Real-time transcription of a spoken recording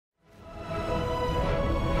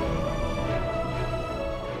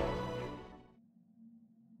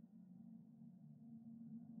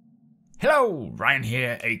Hello, Ryan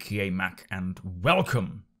here, aka Mac, and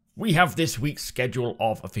welcome. We have this week's schedule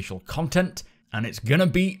of official content, and it's gonna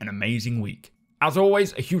be an amazing week. As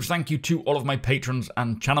always, a huge thank you to all of my patrons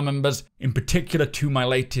and channel members, in particular to my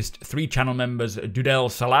latest 3 channel members,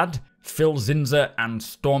 Dudel Salad, Phil Zinzer, and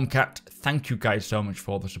Stormcat. Thank you guys so much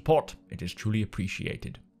for the support, it is truly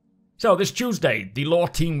appreciated. So this Tuesday, the lore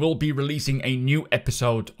team will be releasing a new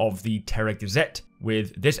episode of the Terra Gazette,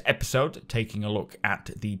 with this episode taking a look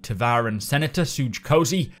at the Tavaran senator, Suj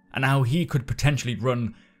Kozi, and how he could potentially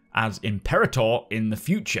run as Imperator in the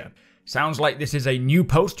future. Sounds like this is a new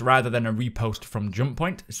post rather than a repost from Jump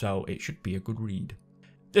Point, so it should be a good read.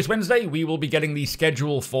 This Wednesday, we will be getting the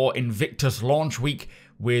schedule for Invictus launch week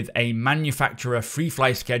with a manufacturer free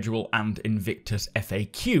fly schedule and Invictus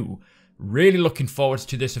FAQ. Really looking forward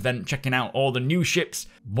to this event, checking out all the new ships,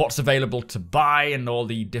 what's available to buy, and all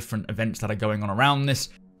the different events that are going on around this,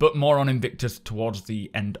 but more on Invictus towards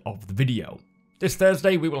the end of the video. This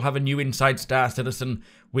Thursday, we will have a new Inside Star Citizen,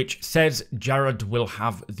 which says Jared will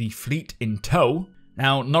have the fleet in tow.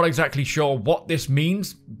 Now, not exactly sure what this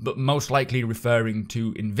means, but most likely referring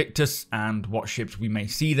to Invictus and what ships we may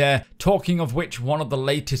see there. Talking of which, one of the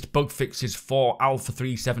latest bug fixes for Alpha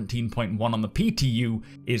 3.17.1 on the PTU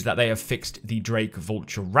is that they have fixed the Drake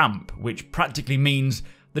Vulture ramp, which practically means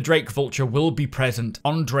the Drake Vulture will be present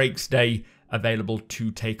on Drake's Day, available to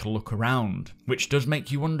take a look around, which does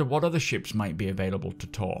make you wonder what other ships might be available to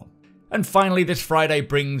tour. And finally, this Friday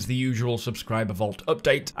brings the usual subscriber vault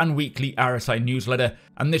update and weekly RSI newsletter,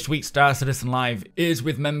 and this week's Star Citizen Live is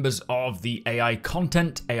with members of the AI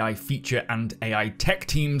content, AI feature and AI tech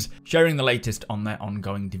teams sharing the latest on their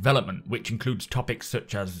ongoing development, which includes topics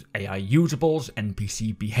such as AI usables,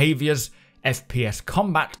 NPC behaviors, FPS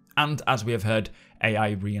combat, and as we have heard,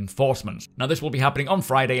 AI reinforcements. Now this will be happening on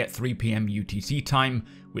Friday at 3 PM UTC time,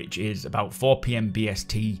 which is about 4 PM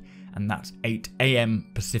BST, and that's 8 AM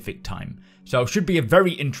Pacific time. So should be a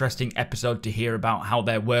very interesting episode to hear about how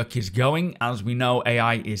their work is going. As we know,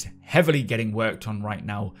 AI is heavily getting worked on right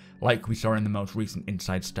now, like we saw in the most recent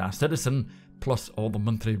Inside Star Citizen, plus all the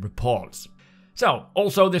monthly reports. So,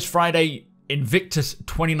 also this Friday, Invictus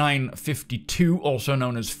 2952, also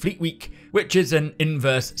known as Fleet Week, which is an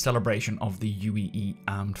inverse celebration of the UEE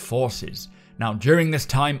Armed Forces. Now, during this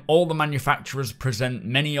time, all the manufacturers present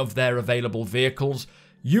many of their available vehicles,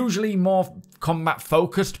 usually more combat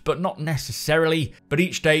focused, but not necessarily. But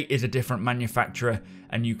each day is a different manufacturer,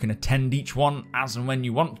 and you can attend each one as and when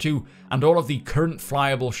you want to. And all of the current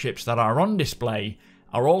flyable ships that are on display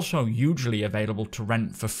are also usually available to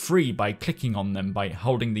rent for free by clicking on them, by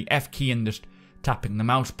holding the F key and just tapping the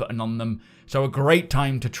mouse button on them. So a great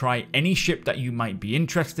time to try any ship that you might be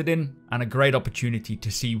interested in, and a great opportunity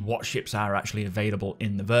to see what ships are actually available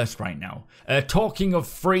in the verse right now. Talking of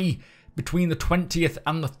free, between the 20th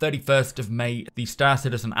and the 31st of May, the Star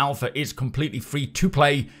Citizen Alpha is completely free to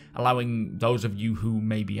play, allowing those of you who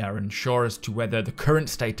maybe are unsure as to whether the current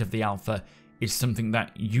state of the Alpha is something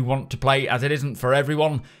that you want to play, as it isn't for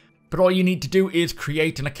everyone. But all you need to do is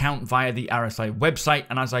create an account via the RSI website,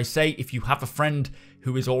 and as I say, if you have a friend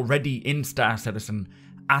who is already in Star Citizen,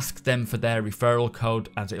 ask them for their referral code,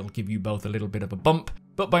 as it'll give you both a little bit of a bump.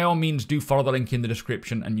 But by all means, do follow the link in the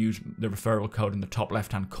description and use the referral code in the top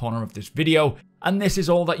left-hand corner of this video. And this is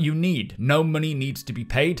all that you need. No money needs to be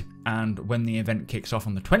paid, and when the event kicks off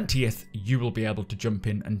on the 20th, you will be able to jump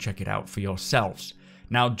in and check it out for yourselves.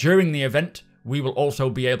 Now, during the event, we will also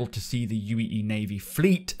be able to see the UEE Navy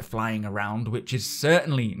fleet flying around, which is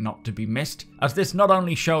certainly not to be missed, as this not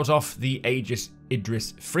only shows off the Aegis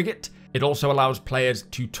Idris frigate, it also allows players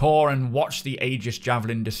to tour and watch the Aegis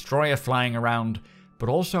Javelin destroyer flying around, but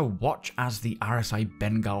also watch as the RSI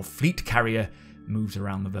Bengal fleet carrier moves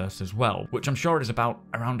around the verse as well, which I'm sure is about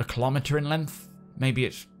around 1 kilometer in length. Maybe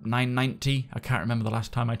it's 990, I can't remember the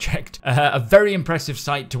last time I checked. A very impressive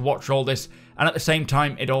sight to watch all this, and at the same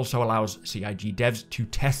time, it also allows CIG devs to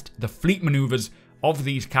test the fleet maneuvers of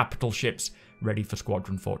these capital ships ready for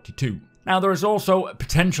Squadron 42. Now, there is also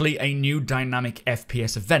potentially a new dynamic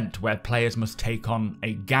FPS event where players must take on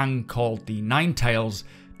a gang called the Nine Tails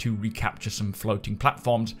to recapture some floating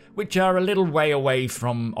platforms, which are a little way away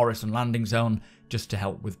from Orison Landing Zone, just to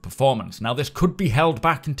help with performance. Now, this could be held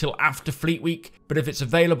back until after Fleet Week, but if it's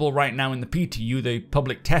available right now in the PTU, the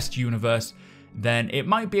public test universe, then it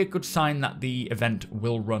might be a good sign that the event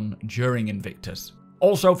will run during Invictus.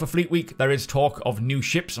 Also for Fleet Week, there is talk of new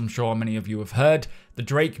ships, I'm sure many of you have heard. The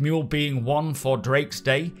Drake Mule being one for Drake's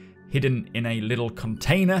Day, hidden in a little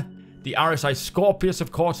container. The RSI Scorpius,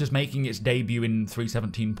 of course, is making its debut in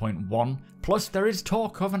 317.1. Plus, there is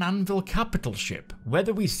talk of an Anvil capital ship.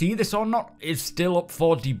 Whether we see this or not is still up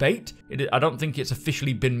for debate. I don't think it's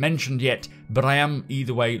officially been mentioned yet, but I am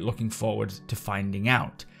either way looking forward to finding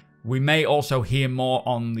out. We may also hear more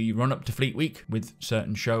on the run-up to Fleet Week with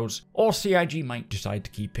certain shows, or CIG might decide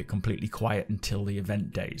to keep it completely quiet until the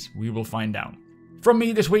event days. We will find out. From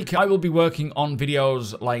me this week, I will be working on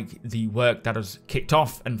videos like the work that has kicked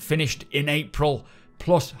off and finished in April,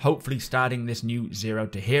 plus hopefully starting this new Zero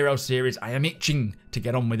to Hero series. I am itching to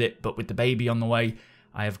get on with it, but with the baby on the way,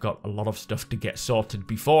 I have got a lot of stuff to get sorted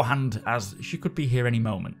beforehand, as she could be here any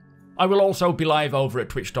moment. I will also be live over at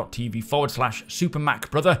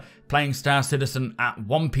twitch.tv/supermacbrother, playing Star Citizen at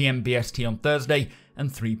 1 PM BST on Thursday and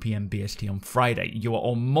 3 PM BST on Friday. You are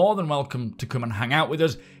all more than welcome to come and hang out with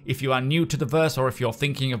us. If you are new to the verse or if you're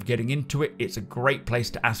thinking of getting into it, it's a great place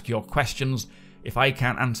to ask your questions. If I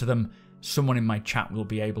can't answer them, someone in my chat will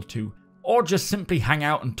be able to. Or just simply hang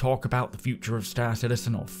out and talk about the future of Star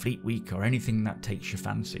Citizen or Fleet Week or anything that takes your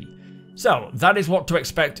fancy. So, that is what to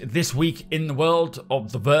expect this week in the world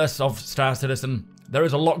of the verse of Star Citizen. There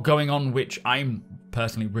is a lot going on which I'm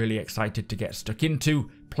personally really excited to get stuck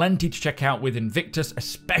into. Plenty to check out with Invictus,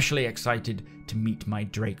 especially excited to meet my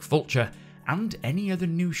Drake Vulture and any other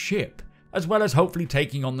new ship, as well as hopefully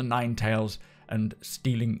taking on the Ninetails and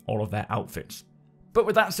stealing all of their outfits. But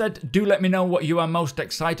with that said, do let me know what you are most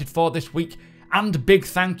excited for this week, and big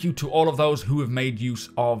thank you to all of those who have made use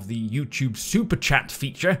of the YouTube Super Chat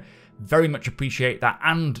feature. Very much appreciate that,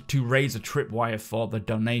 and to raise a tripwire for the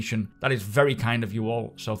donation. That is very kind of you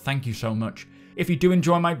all, so thank you so much. If you do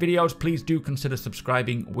enjoy my videos, please do consider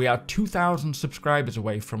subscribing. We are 2,000 subscribers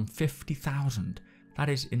away from 50,000. That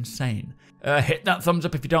is insane. Hit that thumbs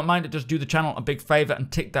up if you don't mind. It does do the channel a big favour, and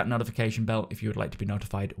tick that notification bell if you would like to be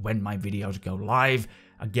notified when my videos go live.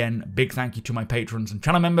 Again, big thank you to my patrons and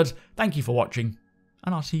channel members. Thank you for watching,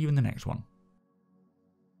 and I'll see you in the next one.